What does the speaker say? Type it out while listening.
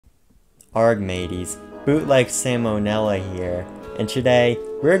Arg mateys, Bootleg Salmonella here, and today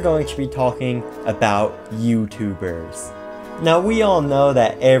we're going to be talking about YouTubers. Now we all know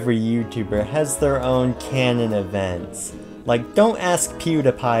that every YouTuber has their own canon events. Like, don't ask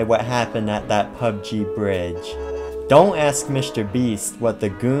PewDiePie what happened at that PUBG bridge. Don't ask Mr. Beast what the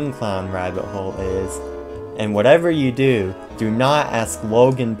Goon Clown rabbit hole is. And whatever you do, do not ask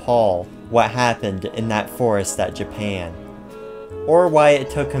Logan Paul what happened in that forest at Japan. Or why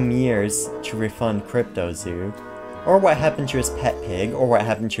it took him years to refund CryptoZoo. Or what happened to his pet pig, or what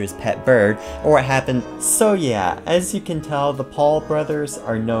happened to his pet bird, or what happened... So yeah, as you can tell, the Paul brothers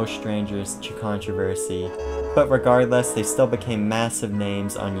are no strangers to controversy. But regardless, they still became massive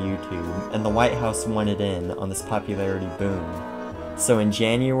names on YouTube, and the White House wanted in on this popularity boom. So in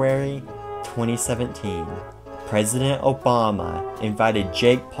January 2017, President Obama invited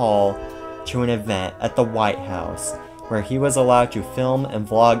Jake Paul to an event at the White House, where he was allowed to film and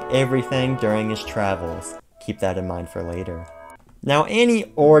vlog everything during his travels. Keep that in mind for later. Now,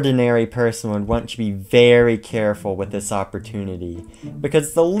 any ordinary person would want to be very careful with this opportunity,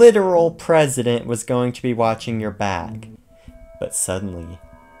 because the literal president was going to be watching your back. But suddenly,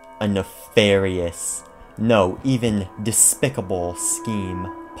 a nefarious, no, even despicable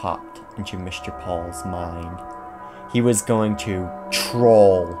scheme popped into Mr. Paul's mind. He was going to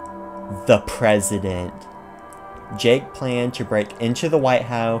troll the president. Jake planned to break into the White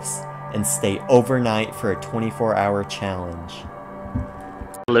House and stay overnight for a 24-hour challenge.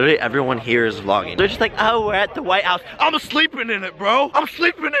 Literally everyone here is vlogging. They're just like, oh, we're at the White House. I'm sleeping in it, bro. I'm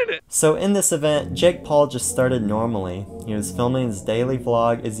sleeping in it. So in this event, Jake Paul just started normally. He was filming his daily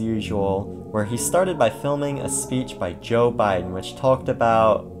vlog as usual, where he started by filming a speech by Joe Biden, which talked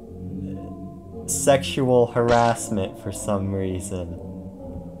about sexual harassment for some reason.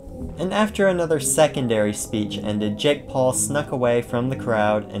 And after another secondary speech ended, Jake Paul snuck away from the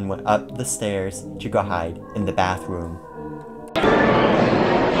crowd and went up the stairs to go hide in the bathroom.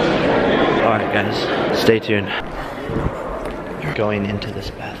 Alright guys, stay tuned. You're going into this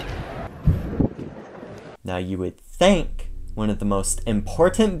bathroom. Now you would think one of the most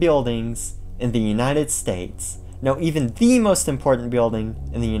important buildings in the United States, no, even the most important building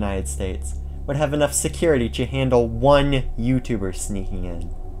in the United States, would have enough security to handle one YouTuber sneaking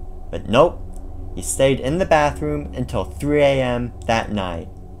in. But nope, he stayed in the bathroom until 3 AM that night.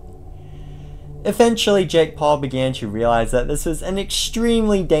 Eventually, Jake Paul began to realize that this was an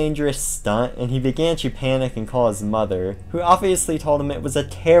extremely dangerous stunt, and he began to panic and call his mother, who obviously told him it was a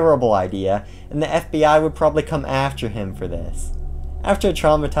terrible idea, and the FBI would probably come after him for this. After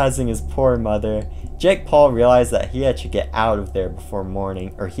traumatizing his poor mother, Jake Paul realized that he had to get out of there before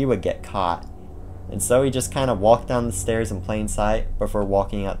morning, or he would get caught. And so he just kind of walked down the stairs in plain sight before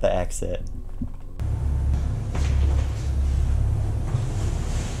walking out the exit.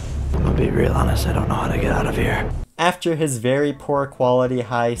 I'll be real honest, I don't know how to get out of here. After his very poor quality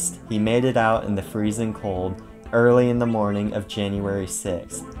heist, he made it out in the freezing cold early in the morning of January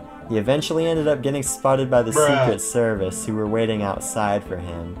 6th. He eventually ended up getting spotted by the Secret Service, who were waiting outside for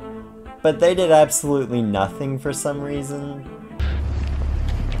him. But they did absolutely nothing for some reason.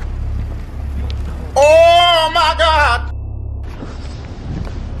 Oh my God!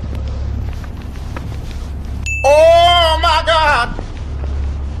 Oh my God!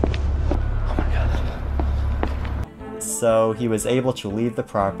 So he was able to leave the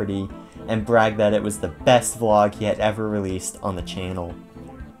property and brag that it was the best vlog he had ever released on the channel.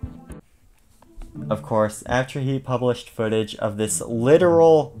 Of course, after he published footage of this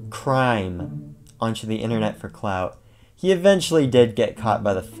literal crime onto the internet for clout, he eventually did get caught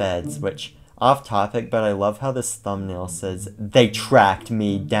by the feds, which, off topic, but I love how this thumbnail says, "They tracked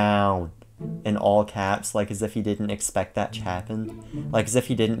me down," in all caps, like as if he didn't expect that to happen. Like as if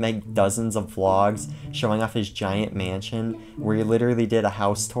he didn't make dozens of vlogs showing off his giant mansion, where he literally did a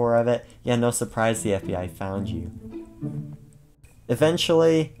house tour of it. Yeah, no surprise the FBI found you.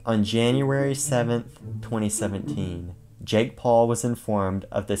 Eventually, on January 7th, 2017, Jake Paul was informed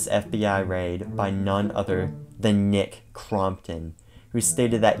of this FBI raid by none other than Nick Crompton, who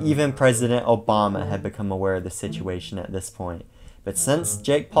stated that even President Obama had become aware of the situation at this point. But since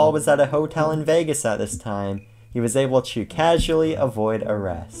Jake Paul was at a hotel in Vegas at this time, he was able to casually avoid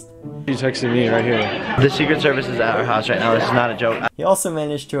arrest. He's texting me right here. The Secret Service is at our house right now, this is not a joke. He also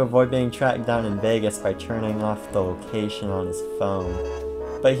managed to avoid being tracked down in Vegas by turning off the location on his phone.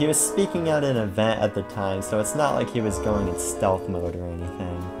 But he was speaking at an event at the time, so it's not like he was going in stealth mode or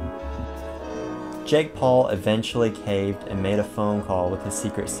anything. Jake Paul eventually caved and made a phone call with a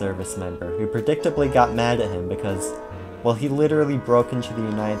Secret Service member, who predictably got mad at him because, well, he literally broke into the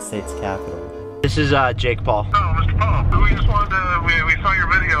United States Capitol. This is Jake Paul. Oh, Mr. Paul, we just wanted to, we saw your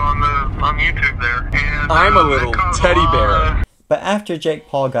video on on YouTube there. And, I'm a little teddy bear. But after Jake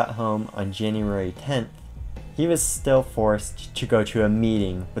Paul got home on January 10th, he was still forced to go to a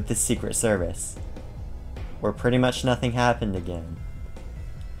meeting with the Secret Service, where pretty much nothing happened again.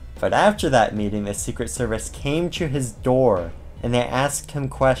 But after that meeting, the Secret Service came to his door and they asked him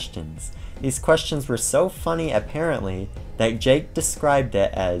questions. These questions were so funny, apparently, that Jake described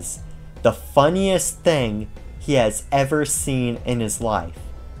it as the funniest thing he has ever seen in his life.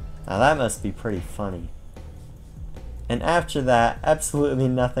 Now that must be pretty funny. And after that, absolutely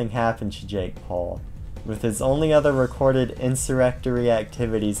nothing happened to Jake Paul, with his only other recorded insurrectory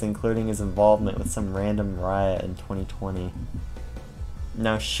activities including his involvement with some random riot in 2020.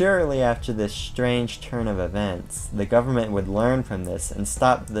 Now surely after this strange turn of events, the government would learn from this and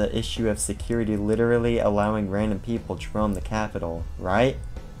stop the issue of security literally allowing random people to roam the Capitol, right?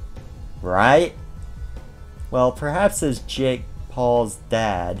 Right? Well, perhaps as Jake Paul's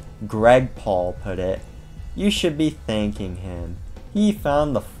dad, Greg Paul, put it, you should be thanking him. He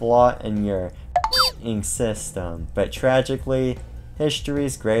found the flaw in your system, but tragically,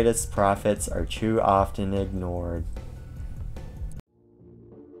 history's greatest prophets are too often ignored.